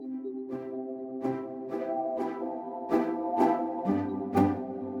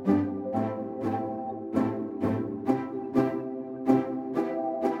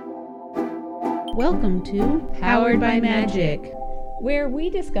Welcome to Powered by Magic, where we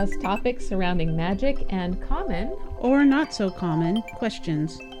discuss topics surrounding magic and common or not so common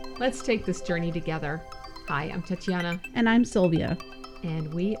questions. Let's take this journey together. Hi, I'm Tatiana. And I'm Sylvia.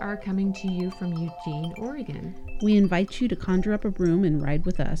 And we are coming to you from Eugene, Oregon. We invite you to conjure up a broom and ride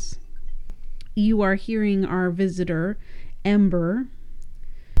with us. You are hearing our visitor, Ember,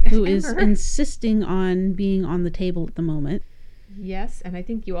 who is insisting on being on the table at the moment. Yes, and I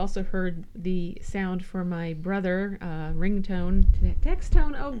think you also heard the sound for my brother, ringtone, text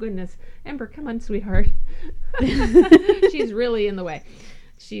tone. Oh, goodness. Ember, come on, sweetheart. She's really in the way.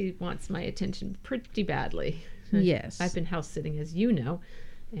 She wants my attention pretty badly. Yes. I've been house sitting, as you know,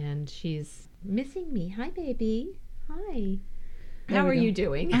 and she's missing me. Hi, baby. Hi. How are you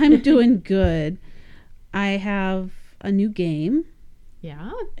doing? I'm doing good. I have a new game.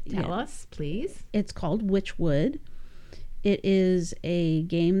 Yeah, tell us, please. It's called Witchwood. It is a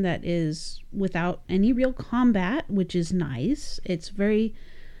game that is without any real combat, which is nice. It's very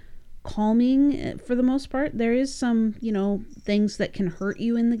calming for the most part. There is some, things that can hurt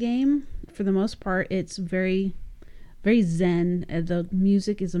you in the game. For the most part, it's very, very zen. The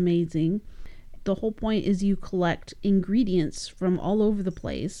music is amazing. The whole point is you collect ingredients from all over the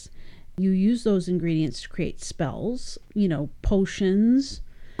place. You use those ingredients to create spells, potions,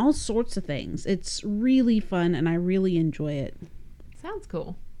 all sorts of things. It's really fun and I really enjoy it. Sounds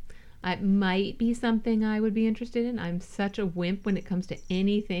cool. It might be something I would be interested in. I'm such a wimp when it comes to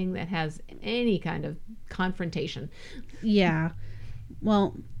anything that has any kind of confrontation. Yeah.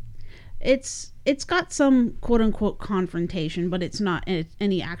 Well, it's got some quote unquote confrontation, but it's not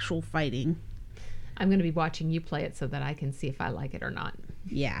any actual fighting. I'm going to be watching you play it so that I can see if I like it or not.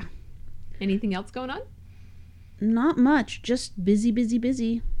 Yeah. Anything else going on? Not much. Just busy, busy,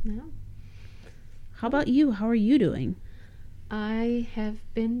 busy. No. How about you? How are you doing? I have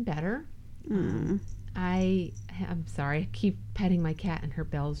been better. I'm sorry. I keep petting my cat and her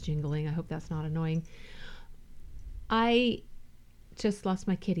bell's jingling. I hope that's not annoying. I just lost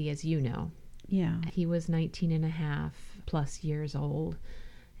my kitty, as you know. Yeah. He was 19 and a half plus years old.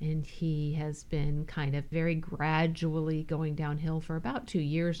 And he has been kind of very gradually going downhill for about 2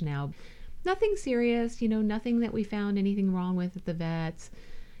 years now. Nothing serious, nothing that we found anything wrong with at the vets.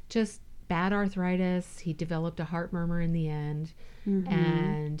 Just bad arthritis. He developed a heart murmur in the end. Mm-hmm.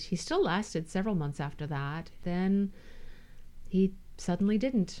 And he still lasted several months after that. Then he suddenly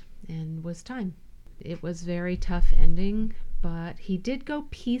didn't, and was time. It was very tough ending, but he did go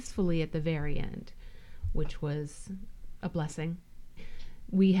peacefully at the very end, which was a blessing.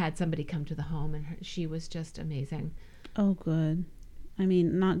 We had somebody come to the home, and she was just amazing. Oh, good. I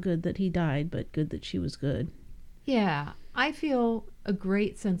mean, not good that he died, but good that she was good. Yeah, I feel a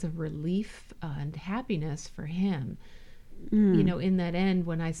great sense of relief and happiness for him. In that end,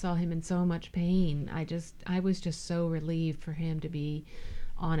 when I saw him in so much pain, I was just so relieved for him to be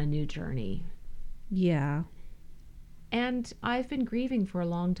on a new journey. Yeah. And I've been grieving for a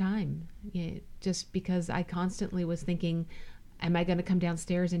long time, just because I constantly was thinking, am I going to come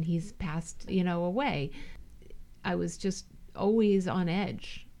downstairs and he's passed, away? I was just always on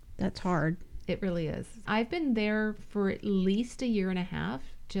edge. That's hard. It really is. I've been there for at least a year and a half,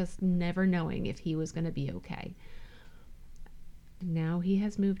 just never knowing if he was going to be okay. Now he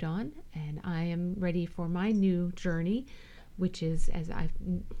has moved on, and I am ready for my new journey, which is, as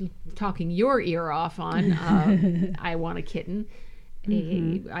I'm talking your ear off on, I want a kitten.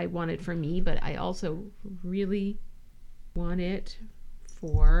 Mm-hmm. I want it for me, but I also really want it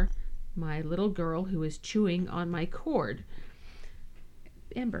for my little girl who is chewing on my cord.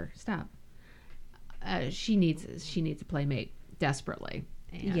 Ember, stop. She needs a playmate desperately.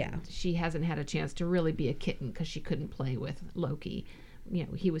 And yeah. She hasn't had a chance to really be a kitten because she couldn't play with Loki.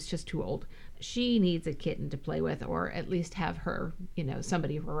 He was just too old. She needs a kitten to play with, or at least have her,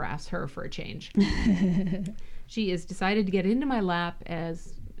 somebody harass her for a change. She has decided to get into my lap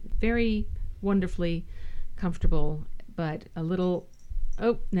as very wonderfully comfortable, but a little...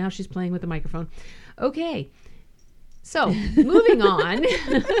 Oh, now she's playing with the microphone. Okay. So, moving on.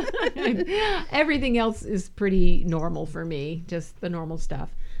 Everything else is pretty normal for me. Just the normal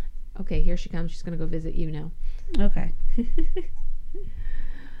stuff. Okay, here she comes. She's going to go visit you now. Okay.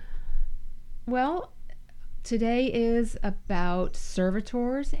 Well, today is about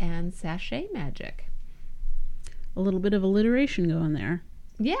servitors and sachet magic. A little bit of alliteration going there.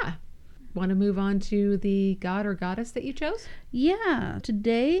 Yeah. Want to move on to the god or goddess that you chose? Yeah.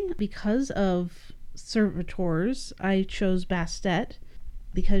 Today, because of servitors, I chose Bastet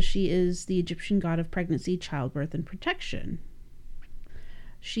because she is the Egyptian god of pregnancy, childbirth, and protection.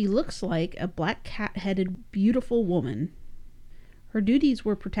 She looks like a black cat-headed, beautiful woman. Her duties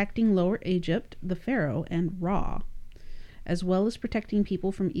were protecting Lower Egypt, the pharaoh, and Ra, as well as protecting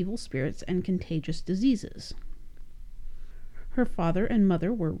people from evil spirits and contagious diseases. Her father and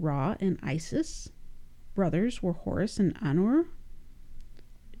mother were Ra and Isis. Brothers were Horus and Anur.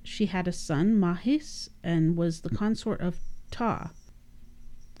 She had a son, Mahis, and was the consort of Ta.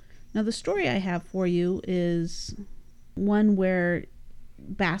 Now, the story I have for you is one where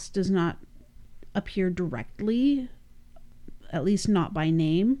Bast does not appear directly, at least not by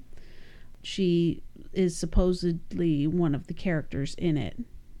name. She is supposedly one of the characters in it,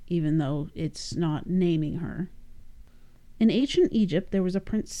 even though it's not naming her. In ancient Egypt, there was a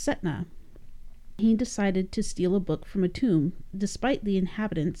Prince Setna. He decided to steal a book from a tomb, despite the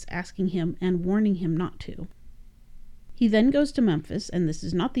inhabitants asking him and warning him not to. He then goes to Memphis, and this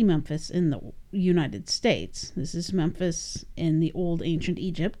is not the Memphis in the United States. This is Memphis in the old ancient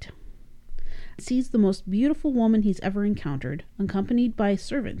Egypt. Sees the most beautiful woman he's ever encountered, accompanied by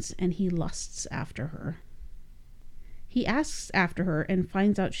servants, and he lusts after her. He asks after her and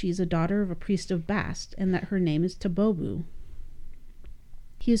finds out she's a daughter of a priest of Bast, and that her name is Tabobu.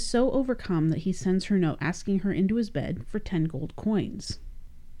 He is so overcome that he sends her a note asking her into his bed for 10 gold coins.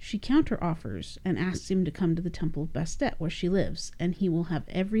 She counter-offers and asks him to come to the temple of Bastet where she lives, and he will have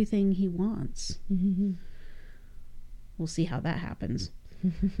everything he wants. Mm-hmm. We'll see how that happens.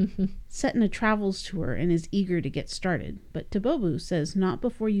 Setna travels to her and is eager to get started, but Tabobu says, "Not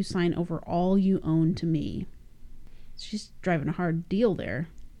before you sign over all you own to me." She's driving a hard deal there.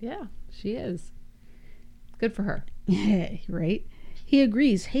 Yeah, she is. Good for her. Right? He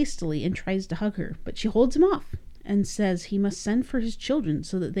agrees hastily and tries to hug her, but she holds him off and says he must send for his children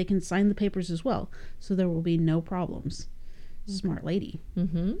so that they can sign the papers as well, so there will be no problems. Smart lady.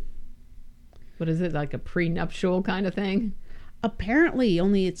 Mm-hmm. What is it, like a prenuptial kind of thing? Apparently,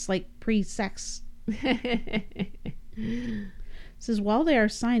 only it's like pre-sex. Says while they are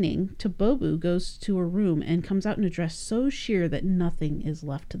signing, Tabobu goes to her room and comes out in a dress so sheer that nothing is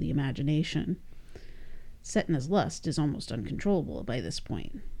left to the imagination. Setna's lust is almost uncontrollable by this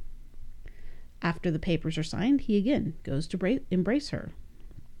point. After the papers are signed, he again goes to embrace her.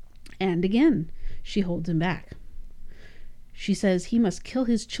 And again, she holds him back. She says he must kill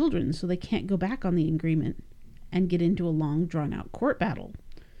his children so they can't go back on the agreement and get into a long, drawn-out court battle.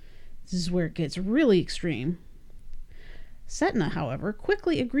 This is where it gets really extreme. Setna, however,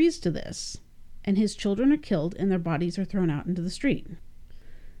 quickly agrees to this, and his children are killed and their bodies are thrown out into the street.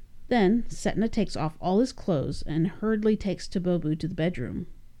 Then, Setna takes off all his clothes and hurriedly takes Tabobu to the bedroom.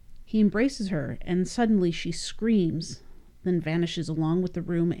 He embraces her, and suddenly she screams, then vanishes along with the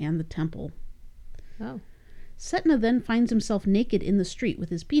room and the temple. Oh. Setna then finds himself naked in the street with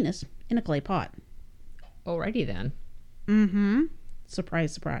his penis in a clay pot. Alrighty then. Mm-hmm.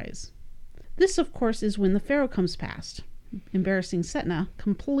 Surprise, surprise. This, of course, is when the pharaoh comes past, embarrassing Setna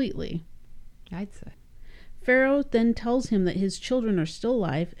completely. I'd say. Pharaoh then tells him that his children are still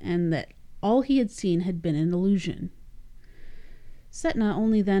alive and that all he had seen had been an illusion. Setna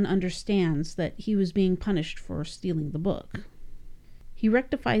only then understands that he was being punished for stealing the book. He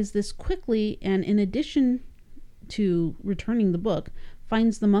rectifies this quickly and, in addition to returning the book,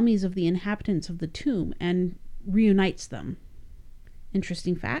 finds the mummies of the inhabitants of the tomb and reunites them.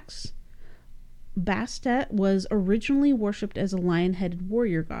 Interesting facts. Bastet was originally worshipped as a lion-headed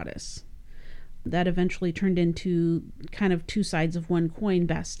warrior goddess. That eventually turned into kind of two sides of one coin,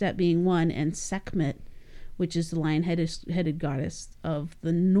 Bastet being one, and Sekhmet, which is the lion-headed goddess of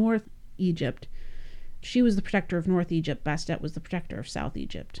the North Egypt. She was the protector of North Egypt. Bastet was the protector of South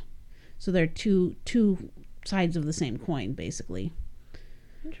Egypt. So they're two sides of the same coin, basically.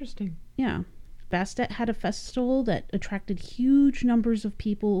 Interesting. Yeah. Bastet had a festival that attracted huge numbers of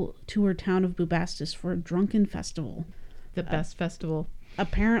people to her town of Bubastis for a drunken festival. The best festival.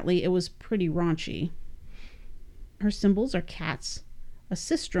 Apparently, it was pretty raunchy. Her symbols are cats, a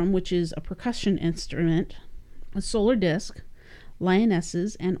sistrum, which is a percussion instrument, a solar disc,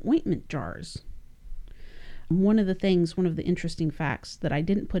 lionesses, and ointment jars. One of the interesting facts that I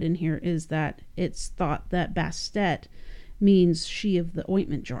didn't put in here is that it's thought that Bastet means she of the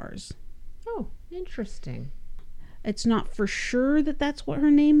ointment jars. Oh, interesting. It's not for sure that that's what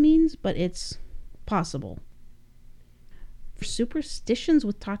her name means, but it's possible. Superstitions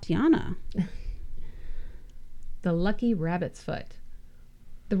with Tatiana. The lucky rabbit's foot.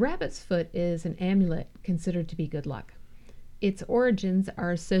 The rabbit's foot is an amulet considered to be good luck. Its origins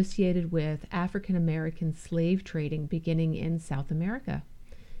are associated with African American slave trading beginning in South America.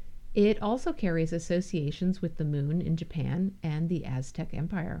 It also carries associations with the moon in Japan and the Aztec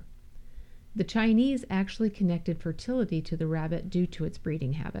Empire. The Chinese actually connected fertility to the rabbit due to its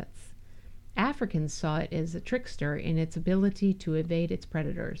breeding habits. Africans saw it as a trickster in its ability to evade its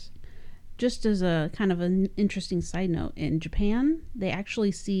predators. Just as a kind of an interesting side note, in Japan, they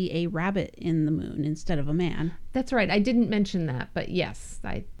actually see a rabbit in the moon instead of a man. That's right. I didn't mention that, but yes,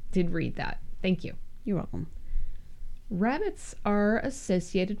 I did read that. Thank you. You're welcome. Rabbits are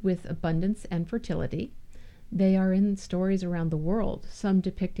associated with abundance and fertility. They are in stories around the world, some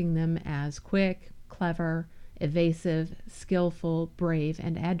depicting them as quick, clever, evasive, skillful, brave,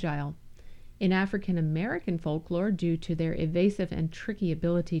 and agile. In African American folklore, due to their evasive and tricky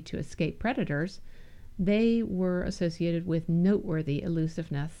ability to escape predators, they were associated with noteworthy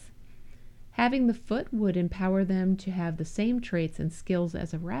elusiveness. Having the foot would empower them to have the same traits and skills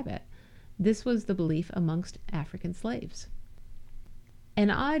as a rabbit. This was the belief amongst African slaves.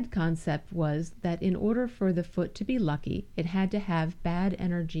 An odd concept was that in order for the foot to be lucky, it had to have bad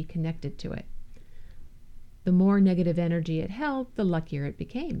energy connected to it. The more negative energy it held, the luckier it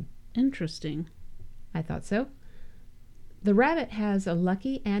became. Interesting. I thought so. The rabbit has a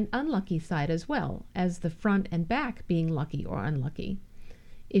lucky and unlucky side as well, as the front and back being lucky or unlucky.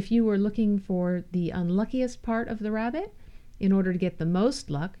 If you were looking for the unluckiest part of the rabbit, in order to get the most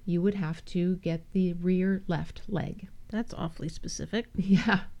luck, you would have to get the rear left leg. That's awfully specific.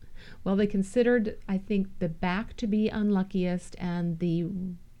 Yeah. Well, they considered, I think, the back to be unluckiest and the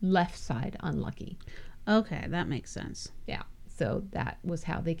left side unlucky. Okay, that makes sense. Yeah. So that was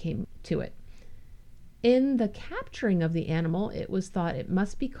how they came to it. In the capturing of the animal, it was thought it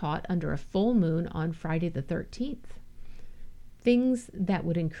must be caught under a full moon on Friday the 13th. Things that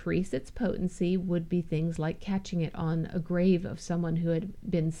would increase its potency would be things like catching it on a grave of someone who had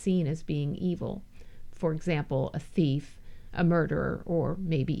been seen as being evil. For example, a thief, a murderer, or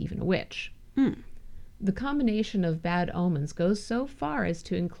maybe even a witch. The combination of bad omens goes so far as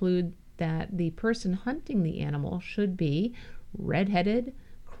to include that the person hunting the animal should be red-headed,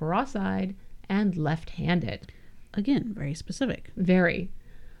 cross-eyed, and left-handed. Again, very specific. Very.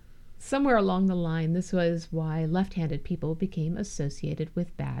 Somewhere along the line, this was why left-handed people became associated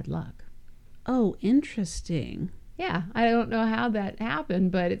with bad luck. Oh, interesting. Yeah, I don't know how that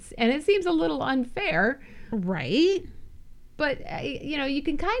happened, but it seems a little unfair. Right? But, you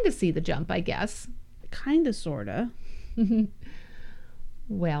can kind of see the jump, I guess. Kinda, sorta.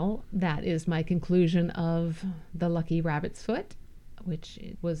 Well, that is my conclusion of The Lucky Rabbit's Foot, which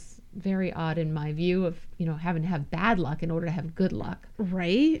was very odd in my view of, having to have bad luck in order to have good luck.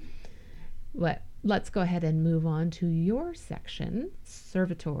 Right? But let's go ahead and move on to your section,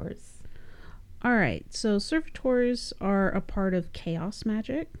 servitors. All right, so servitors are a part of chaos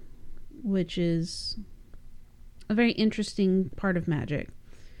magic, which is a very interesting part of magic.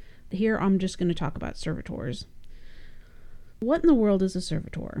 Here I'm just going to talk about servitors. What in the world is a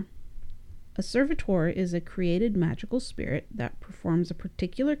servitor? A servitor is a created magical spirit that performs a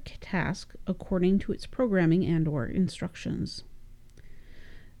particular task according to its programming and/or instructions.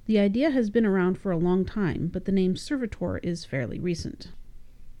 The idea has been around for a long time, but the name servitor is fairly recent.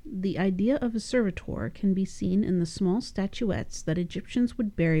 The idea of a servitor can be seen in the small statuettes that Egyptians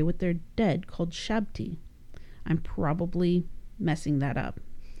would bury with their dead called shabti. I'm probably messing that up.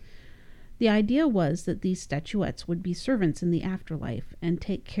 The idea was that these statuettes would be servants in the afterlife and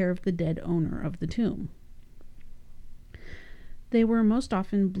take care of the dead owner of the tomb. They were most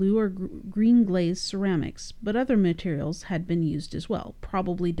often blue or green glazed ceramics, but other materials had been used as well,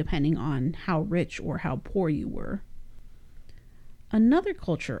 probably depending on how rich or how poor you were. Another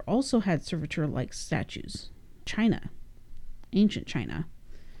culture also had servitor-like statues, China, ancient China.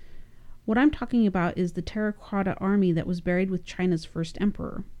 What I'm talking about is the terracotta army that was buried with China's first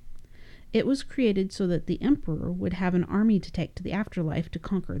emperor. It was created so that the emperor would have an army to take to the afterlife to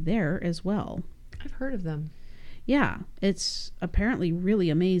conquer there as well. I've heard of them. Yeah, it's apparently really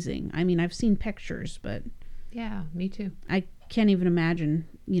amazing. I mean, I've seen pictures, but... Yeah, me too. I can't even imagine,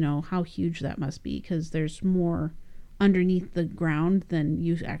 how huge that must be, because there's more underneath the ground than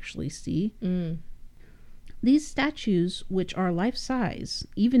you actually see. These statues, which are life-size,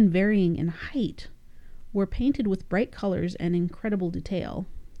 even varying in height, were painted with bright colors and incredible detail.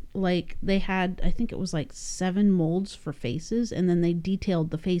 Like, they had, I think it was 7 molds for faces, and then they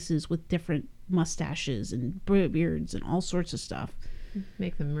detailed the faces with different mustaches and beards and all sorts of stuff.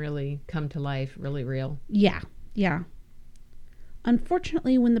 Make them really come to life, really real. Yeah.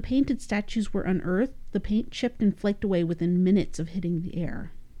 Unfortunately, when the painted statues were unearthed, the paint chipped and flaked away within minutes of hitting the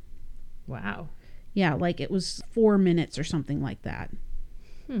air. Wow. Yeah, it was 4 minutes or something like that.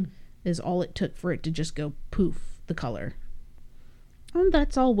 Is all it took for it to just go poof, the color.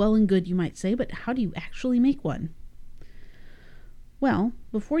 That's all well and good, you might say, but how do you actually make one? Well,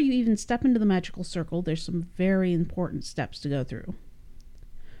 before you even step into the magical circle, there's some very important steps to go through.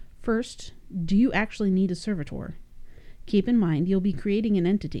 First, Do you actually need a servitor? Keep in mind you'll be creating an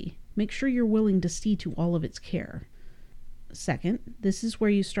entity. Make sure you're willing to see to all of its care. Second, this is where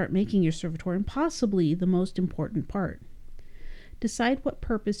you start making your servitor and possibly the most important part. Decide what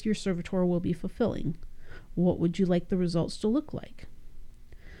purpose your servitor will be fulfilling. What would you like the results to look like?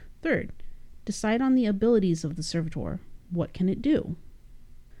 Third, decide on the abilities of the servitor. What can it do?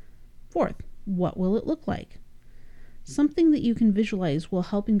 Fourth, what will it look like? Something that you can visualize will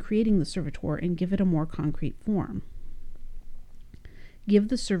help in creating the servitor and give it a more concrete form. Give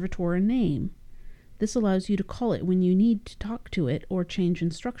the servitor a name. This allows you to call it when you need to talk to it or change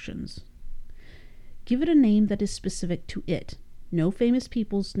instructions. Give it a name that is specific to it. No famous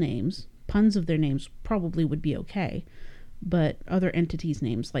people's names. Puns of their names probably would be okay, but other entities'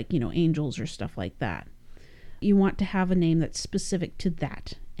 names like, angels or stuff like that. You want to have a name that's specific to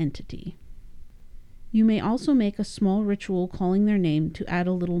that entity. You may also make a small ritual calling their name to add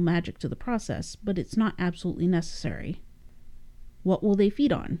a little magic to the process, but it's not absolutely necessary. What will they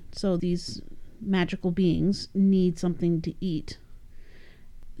feed on? So these magical beings need something to eat.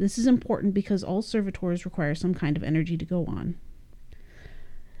 This is important because all servitors require some kind of energy to go on.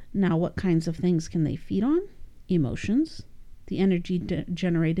 Now, what kinds of things can they feed on? Emotions, the energy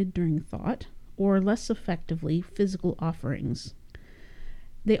generated during thought, or less effectively, physical offerings.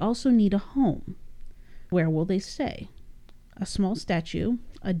 They also need a home. Where will they stay? A small statue,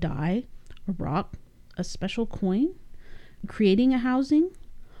 a die, a rock, a special coin, creating a housing?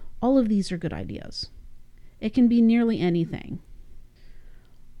 All of these are good ideas. It can be nearly anything.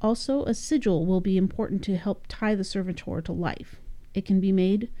 Also, a sigil will be important to help tie the servitor to life. It can be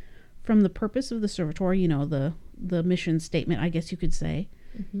made from the purpose of the servitor, the mission statement, I guess you could say,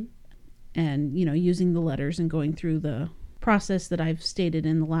 and, using the letters and going through the process that I've stated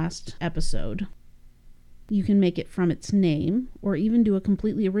in the last episode. You can make it from its name, or even do a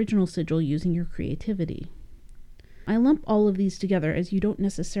completely original sigil using your creativity. I lump all of these together as you don't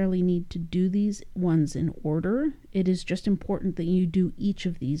necessarily need to do these ones in order. It is just important that you do each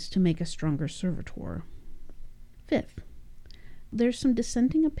of these to make a stronger servitor. Fifth, there's some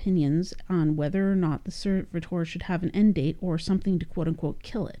dissenting opinions on whether or not the servitor should have an end date or something to quote-unquote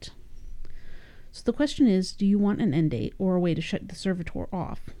kill it. So the question is, do you want an end date or a way to shut the servitor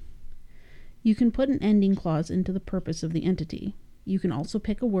off? You can put an ending clause into the purpose of the entity. You can also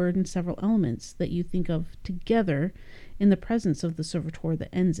pick a word and several elements that you think of together in the presence of the servitor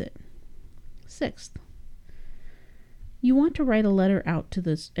that ends it. Sixth, you want to write a letter out to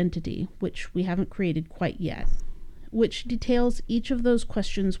this entity, which we haven't created quite yet, which details each of those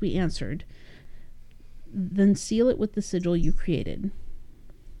questions we answered. Then seal it with the sigil you created.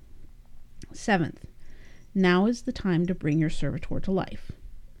 Seventh, now is the time to bring your servitor to life.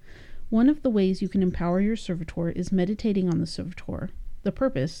 One of the ways you can empower your servitor is meditating on the servitor, the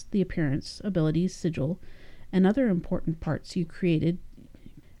purpose, the appearance, abilities, sigil, and other important parts you created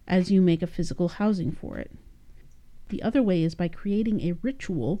as you make a physical housing for it. The other way is by creating a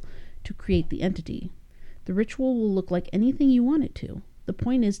ritual to create the entity. The ritual will look like anything you want it to. The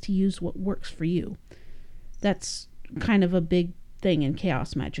point is to use what works for you. That's kind of a big thing in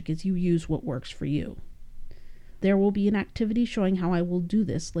chaos magic, is you use what works for you. There will be an activity showing how I will do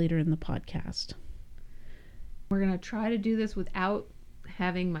this later in the podcast. We're going to try to do this without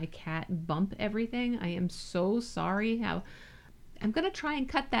having my cat bump everything. I am so sorry. I'm going to try and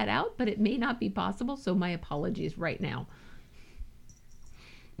cut that out, but it may not be possible, so my apologies right now.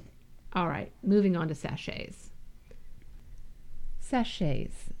 All right, moving on to sachets.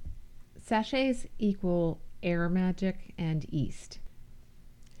 Sachets. Sachets equal air magic and East.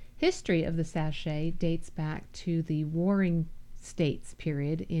 History of the sachet dates back to the Warring States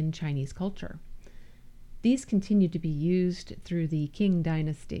period in Chinese culture. These continued to be used through the Qing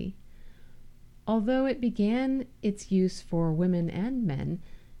dynasty. Although it began its use for women and men,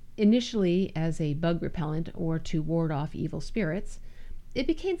 initially as a bug repellent or to ward off evil spirits, it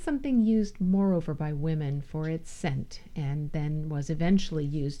became something used moreover by women for its scent and then was eventually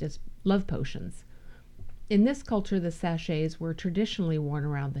used as love potions. In this culture, the sachets were traditionally worn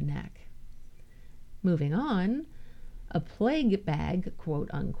around the neck. Moving on, a plague bag, quote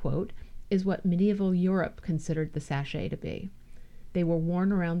unquote, is what medieval Europe considered the sachet to be. They were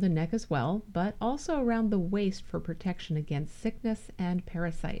worn around the neck as well, but also around the waist for protection against sickness and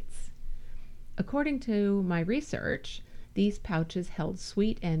parasites. According to my research, these pouches held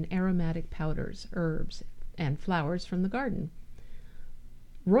sweet and aromatic powders, herbs, and flowers from the garden.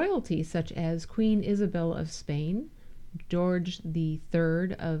 Royalty such as Queen Isabel of Spain, George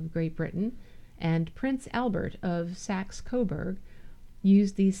III of Great Britain, and Prince Albert of Saxe-Coburg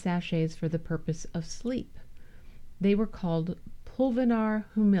used these sachets for the purpose of sleep. They were called pulvinar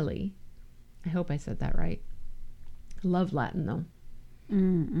humili. I hope I said that right. I love Latin, though.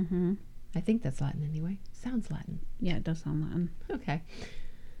 Mm-hmm. I think that's Latin anyway. Sounds Latin. Yeah, it does sound Latin. Okay.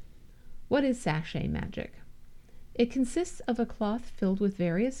 What is sachet magic? It consists of a cloth filled with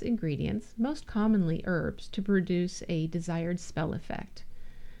various ingredients, most commonly herbs, to produce a desired spell effect.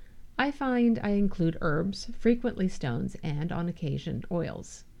 I find I include herbs, frequently stones, and on occasion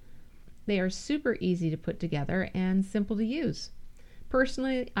oils. They are super easy to put together and simple to use.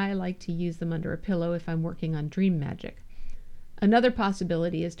 Personally, I like to use them under a pillow if I'm working on dream magic. Another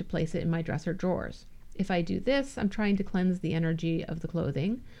possibility is to place it in my dresser drawers. If I do this, I'm trying to cleanse the energy of the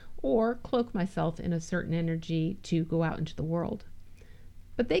clothing or cloak myself in a certain energy to go out into the world.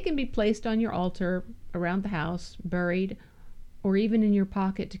 But they can be placed on your altar, around the house, buried, or even in your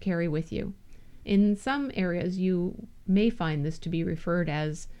pocket to carry with you. In some areas, you may find this to be referred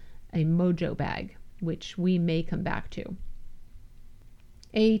as a mojo bag, which we may come back to.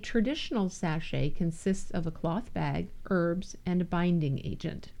 A traditional sachet consists of a cloth bag, herbs, and a binding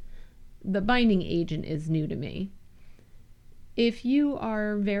agent. The binding agent is new to me. If you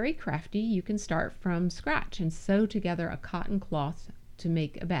are very crafty, you can start from scratch and sew together a cotton cloth to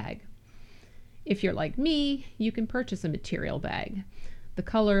make a bag. If you're like me, you can purchase a material bag. The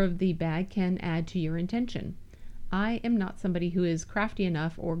color of the bag can add to your intention. I am not somebody who is crafty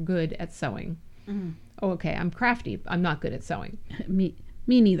enough or good at sewing. Mm. Oh, okay, I'm crafty. I'm not good at sewing. Me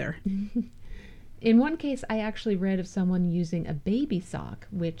neither. In one case, I actually read of someone using a baby sock,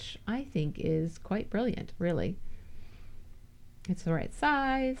 which I think is quite brilliant, really. It's the right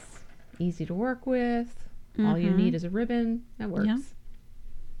size, easy to work with. All you need is a ribbon. That works. Yeah.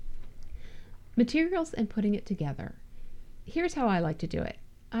 Materials and putting it together. Here's how I like to do it.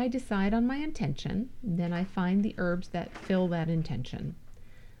 I decide on my intention, then I find the herbs that fill that intention.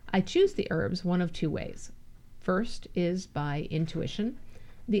 I choose the herbs one of two ways. First is by intuition.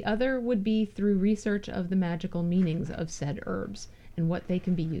 The other would be through research of the magical meanings of said herbs and what they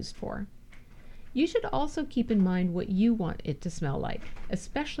can be used for. You should also keep in mind what you want it to smell like,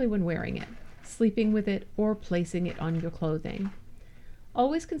 especially when wearing it, sleeping with it, or placing it on your clothing.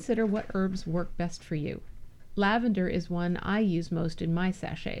 Always consider what herbs work best for you. Lavender is one I use most in my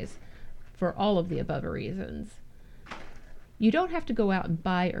sachets, for all of the above reasons. You don't have to go out and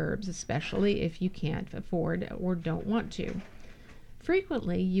buy herbs, especially if you can't afford or don't want to.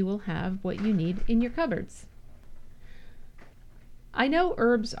 Frequently, you will have what you need in your cupboards. I know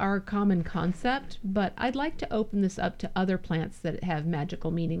herbs are a common concept, but I'd like to open this up to other plants that have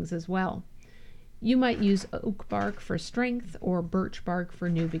magical meanings as well. You might use oak bark for strength or birch bark for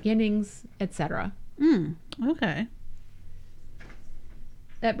new beginnings, etc. Okay.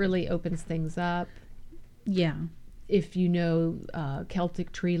 That really opens things up. Yeah. If you know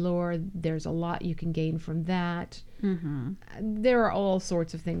Celtic tree lore, there's a lot you can gain from that. Mm-hmm. There are all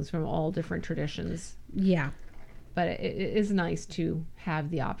sorts of things from all different traditions. Yeah. But it is nice to have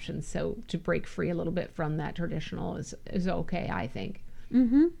the option. So to break free a little bit from that traditional is okay, I think.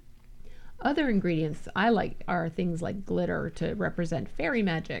 Mm-hmm. Other ingredients I like are things like glitter to represent fairy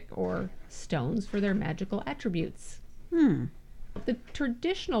magic or stones for their magical attributes. The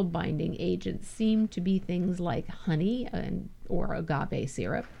traditional binding agents seem to be things like honey or agave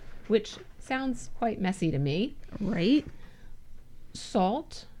syrup, which sounds quite messy to me. Right.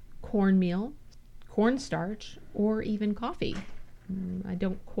 Salt, cornmeal, cornstarch, or even coffee. I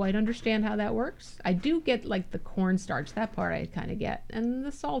don't quite understand how that works. I do get like the cornstarch, that part I kind of get, and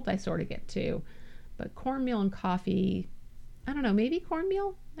the salt I sort of get too. But cornmeal and coffee, I don't know, maybe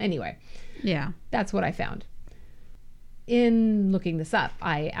cornmeal? Anyway, Yeah. that's what I found. In looking this up,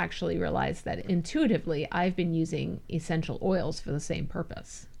 I actually realized that intuitively I've been using essential oils for the same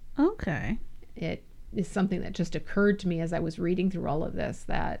purpose. Okay. It is something that just occurred to me as I was reading through all of this,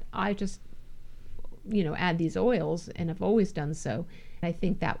 that I just, add these oils, and I've always done so. I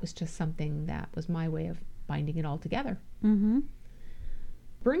think that was just something that was my way of binding it all together. Mm-hmm.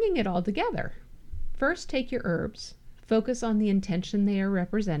 Bringing it all together. First, take your herbs, focus on the intention they are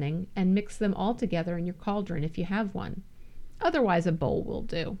representing, and mix them all together in your cauldron if you have one. Otherwise, a bowl will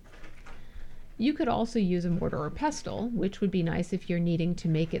do. You could also use a mortar or pestle, which would be nice if you're needing to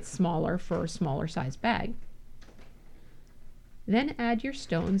make it smaller for a smaller size bag. Then add your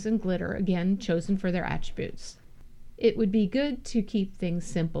stones and glitter, again chosen for their attributes. It would be good to keep things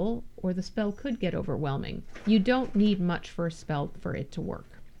simple, or the spell could get overwhelming. You don't need much for a spell for it to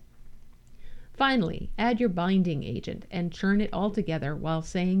work. Finally, add your binding agent and churn it all together while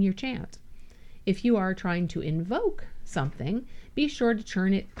saying your chant. If you are trying to invoke something, be sure to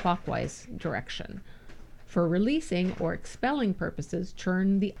churn it clockwise direction. For releasing or expelling purposes,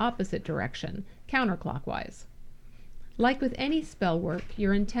 churn the opposite direction, counterclockwise. Like with any spell work,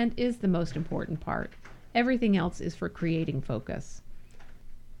 your intent is the most important part. Everything else is for creating focus.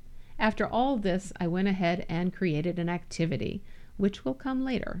 After all this, I went ahead and created an activity, which will come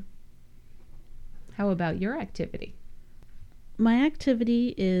later. How about your activity? My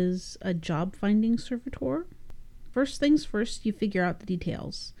activity is a job finding servitor. First things first, you figure out the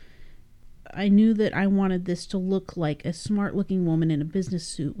details. I knew that I wanted this to look like a smart looking woman in a business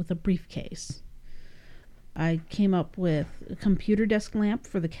suit with a briefcase. I came up with a computer desk lamp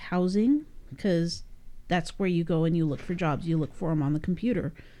for the housing, because that's where you go and you look for jobs. You look for them on the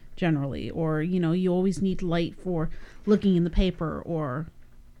computer generally, or you always need light for looking in the paper or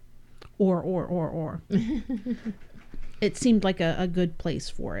it seemed like a good place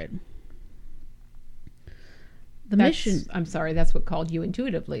for it. Mission, I'm sorry, that's what called you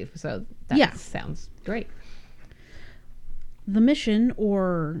intuitively, so that sounds great. The mission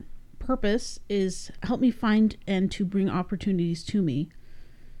or purpose is help me find and to bring opportunities to me.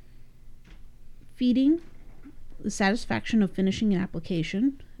 Feeding the satisfaction of finishing an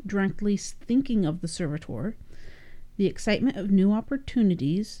application, directly thinking of the servitor, the excitement of new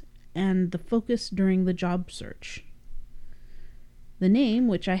opportunities, and the focus during the job search. The name,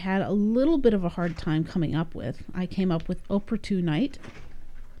 which I had a little bit of a hard time coming up with, I came up with Oportune Night.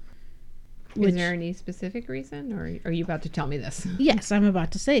 Is there any specific reason, or are you about to tell me this? Yes, I'm about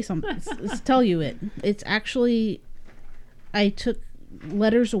to say something. Let's tell you it. It's actually, I took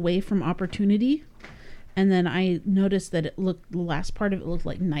letters away from opportunity, and then I noticed that the last part of it looked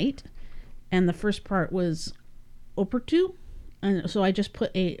like night, and the first part was Oportune, and so I just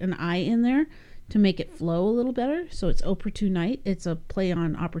put an I in there to make it flow a little better. So it's Oportune Night. It's a play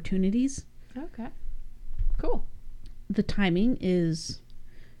on opportunities. Okay, cool. The timing is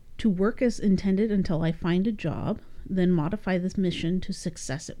to work as intended until I find a job, then modify this mission to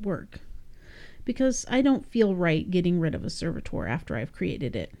success at work. Because I don't feel right getting rid of a servitor after I've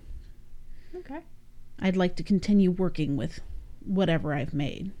created it. Okay. I'd like to continue working with whatever I've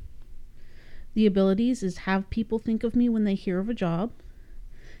made. The abilities is have people think of me when they hear of a job,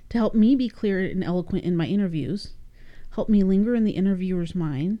 to help me be clear and eloquent in my interviews, help me linger in the interviewer's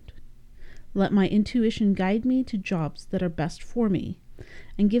mind, let my intuition guide me to jobs that are best for me,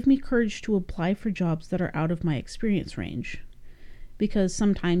 and give me courage to apply for jobs that are out of my experience range. Because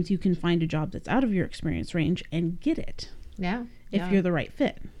sometimes you can find a job that's out of your experience range and get it. Yeah. If you're the right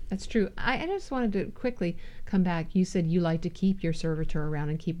fit. That's true. I just wanted to quickly come back. You said you like to keep your servitor around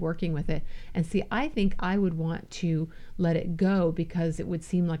and keep working with it. And see, I think I would want to let it go, because it would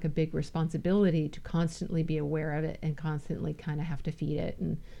seem like a big responsibility to constantly be aware of it and constantly kind of have to feed it.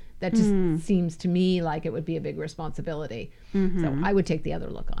 And that just seems to me like it would be a big responsibility. Mm-hmm. So I would take the other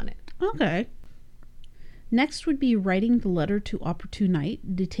look on it. Okay. Next would be writing the letter to Oportune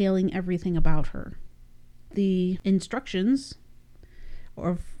Night, detailing everything about her. The instructions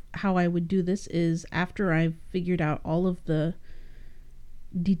of how I would do this is, after I've figured out all of the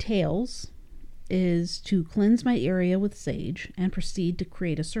details, is to cleanse my area with sage and proceed to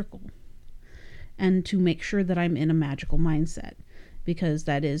create a circle. And to make sure that I'm in a magical mindset, because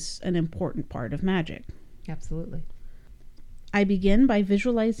that is an important part of magic. Absolutely. I begin by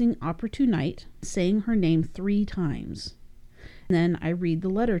visualizing Oportune Night, saying her name 3 times. And then I read the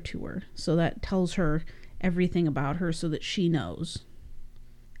letter to her, so that tells her everything about her so that she knows.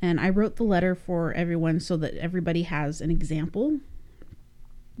 And I wrote the letter for everyone so that everybody has an example.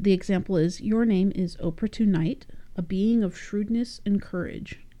 The example is, your name is Oportune Night, a being of shrewdness and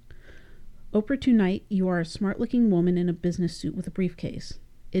courage. Oportune Night, you are a smart-looking woman in a business suit with a briefcase.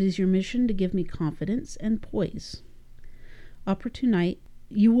 It is your mission to give me confidence and poise. Oportune Night,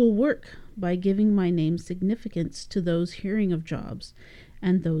 you will work by giving my name significance to those hearing of jobs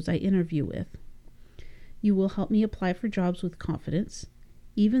and those I interview with. You will help me apply for jobs with confidence,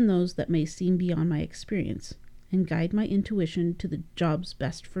 even those that may seem beyond my experience, and guide my intuition to the jobs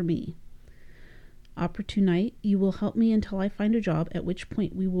best for me. Oportune Night, you will help me until I find a job, at which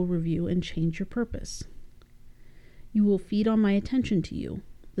point we will review and change your purpose. You will feed on my attention to you,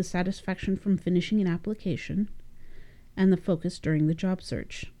 the satisfaction from finishing an application, and the focus during the job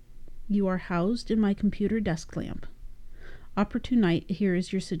search. You are housed in my computer desk lamp. Oportune Night, here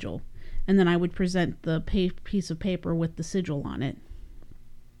is your sigil. And then I would present the piece of paper with the sigil on it.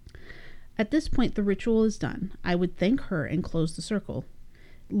 At this point, the ritual is done. I would thank her and close the circle.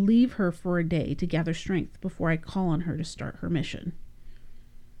 Leave her for a day to gather strength before I call on her to start her mission.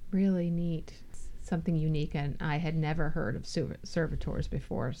 Really neat. Something unique, and I had never heard of servitors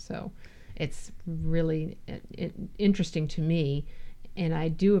before, so it's really interesting to me. And I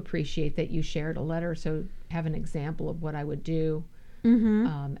do appreciate that you shared a letter, so I have an example of what I would do.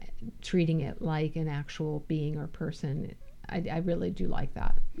 Mm-hmm. treating it like an actual being or person. I really do like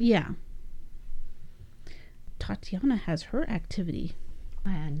that. Yeah. Tatiana has her activity.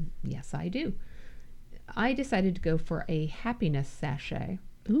 And yes, I do. I decided to go for a happiness sachet.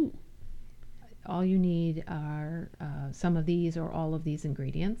 Ooh. All you need are some of these or all of these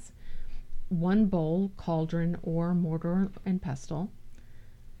ingredients. 1 bowl, cauldron, or mortar and pestle.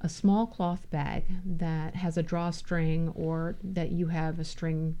 A small cloth bag that has a drawstring or that you have a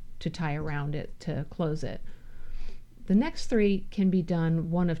string to tie around it to close it. The next 3 can be done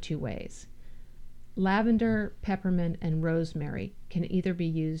one of 2 ways. Lavender, peppermint, and rosemary can either be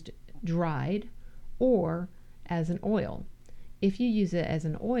used dried or as an oil. If you use it as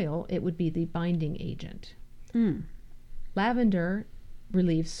an oil, it would be the binding agent. Lavender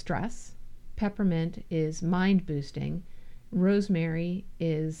relieves stress. Peppermint is mind boosting. Rosemary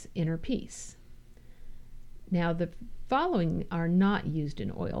is inner peace. Now, the following are not used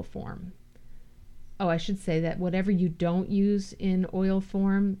in oil form. Oh, I should say that whatever you don't use in oil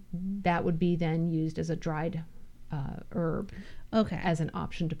form, that would be then used as a dried herb. Okay. As an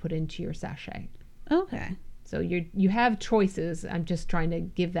option to put into your sachet. Okay. So you have choices. I'm just trying to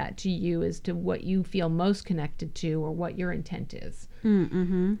give that to you as to what you feel most connected to or what your intent is.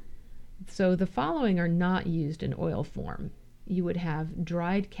 Mm-hmm. So the following are not used in oil form. You would have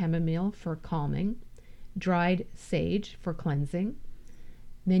dried chamomile for calming, dried sage for cleansing.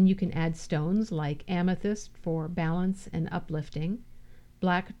 Then you can add stones like amethyst for balance and uplifting.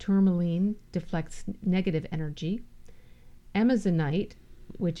 Black tourmaline deflects negative energy. Amazonite,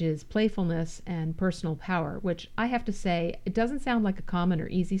 which is playfulness and personal power, which I have to say, it doesn't sound like a common or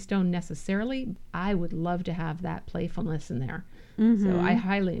easy stone necessarily. I would love to have that playfulness in there. So I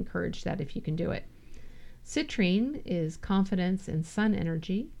highly encourage that if you can do it. Citrine is confidence and sun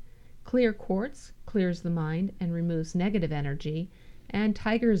energy. Clear quartz clears the mind and removes negative energy. And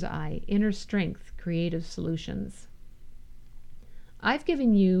tiger's eye, inner strength, creative solutions. I've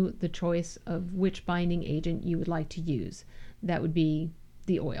given you the choice of which binding agent you would like to use. That would be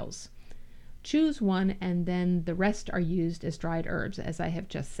the oils. Choose one and then the rest are used as dried herbs, as I have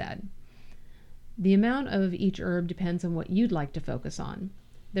just said. The amount of each herb depends on what you'd like to focus on.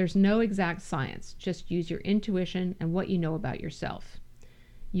 There's no exact science, just use your intuition and what you know about yourself.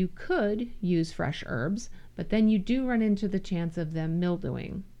 You could use fresh herbs, but then you do run into the chance of them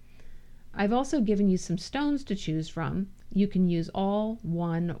mildewing. I've also given you some stones to choose from. You can use all,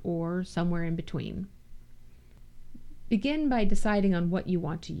 one, or somewhere in between. Begin by deciding on what you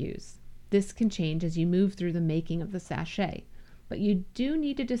want to use. This can change as you move through the making of the sachet, but you do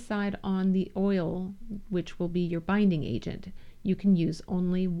need to decide on the oil, which will be your binding agent. You can use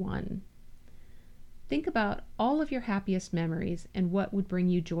only one. Think about all of your happiest memories and what would bring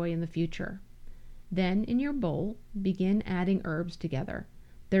you joy in the future. Then, in your bowl, begin adding herbs together.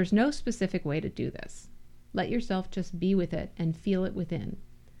 There's no specific way to do this. Let yourself just be with it and feel it within.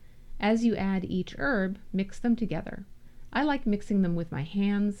 As you add each herb, mix them together. I like mixing them with my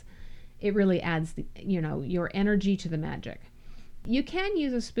hands. It really adds your energy to the magic. You can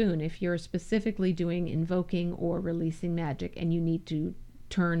use a spoon if you're specifically doing invoking or releasing magic and you need to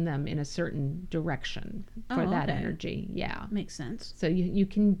turn them in a certain direction for that energy. Yeah. Makes sense. So you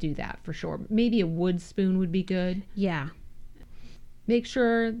can do that for sure. Maybe a wood spoon would be good. Yeah. Make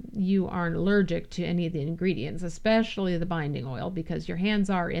sure you aren't allergic to any of the ingredients, especially the binding oil, because your hands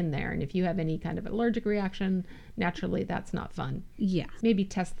are in there. And if you have any kind of allergic reaction, naturally that's not fun. Yeah. Maybe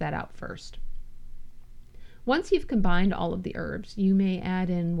test that out first. Once you've combined all of the herbs, you may add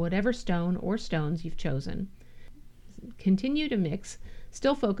in whatever stone or stones you've chosen. Continue to mix,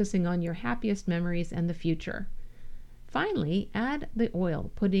 still focusing on your happiest memories and the future. Finally, add the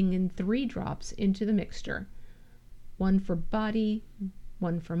oil, putting in 3 drops into the mixture. 1 for body,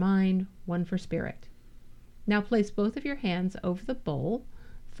 1 for mind, 1 for spirit. Now place both of your hands over the bowl,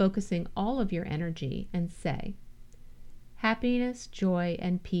 focusing all of your energy, and say, "Happiness, joy,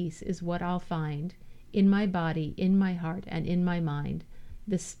 and peace is what I'll find in my body, in my heart, and in my mind.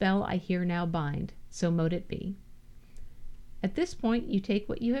 The spell I here now bind, so mote it be." At this point, you take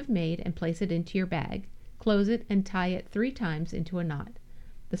what you have made and place it into your bag, close it, and tie it 3 times into a knot.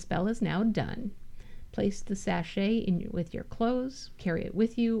 The spell is now done. Place the sachet with your clothes, carry it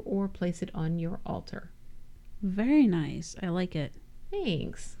with you, or place it on your altar. Very nice. I like it.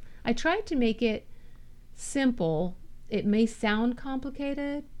 Thanks. I tried to make it simple. It may sound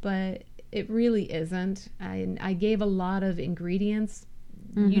complicated, but it really isn't. I gave a lot of ingredients.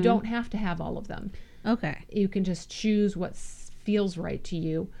 You don't have to have all of them. Okay. You can just choose what feels right to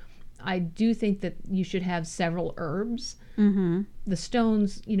you. I do think that you should have several herbs. The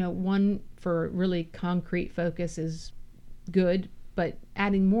stones, one for really concrete focus is good, but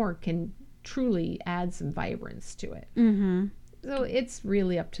adding more can truly add some vibrance to it. Mm-hmm. So it's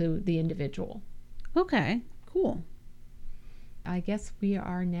really up to the individual. Okay, cool. I guess we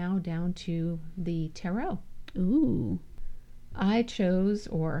are now down to the tarot. Ooh. I chose,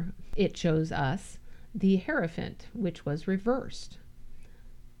 or it chose us, the Hierophant, which was reversed.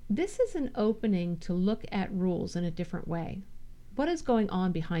 This is an opening to look at rules in a different way. What is going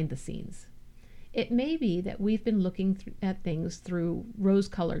on behind the scenes? It may be that we've been looking at things through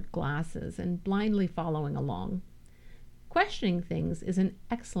rose-colored glasses and blindly following along. Questioning things is an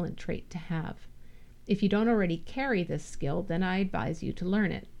excellent trait to have. If you don't already carry this skill, then I advise you to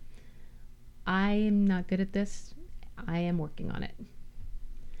learn it. I am not good at this. I am working on it.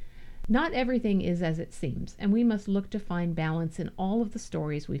 Not everything is as it seems, and we must look to find balance in all of the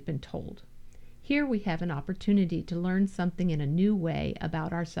stories we've been told. Here we have an opportunity to learn something in a new way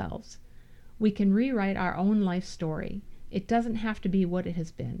about ourselves. We can rewrite our own life story. It doesn't have to be what it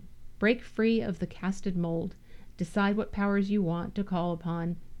has been. Break free of the casted mold, decide what powers you want to call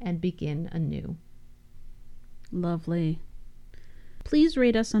upon, and begin anew. Lovely. Please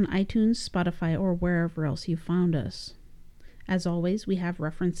rate us on iTunes, Spotify, or wherever else you found us. As always, we have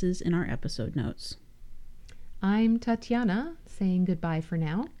references in our episode notes. I'm Tatiana, saying goodbye for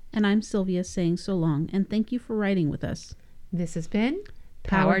now. And I'm Sylvia, saying so long, and thank you for writing with us. This has been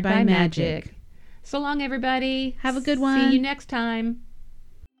Powered by Magic. So long, everybody. Have a good one. See you next time.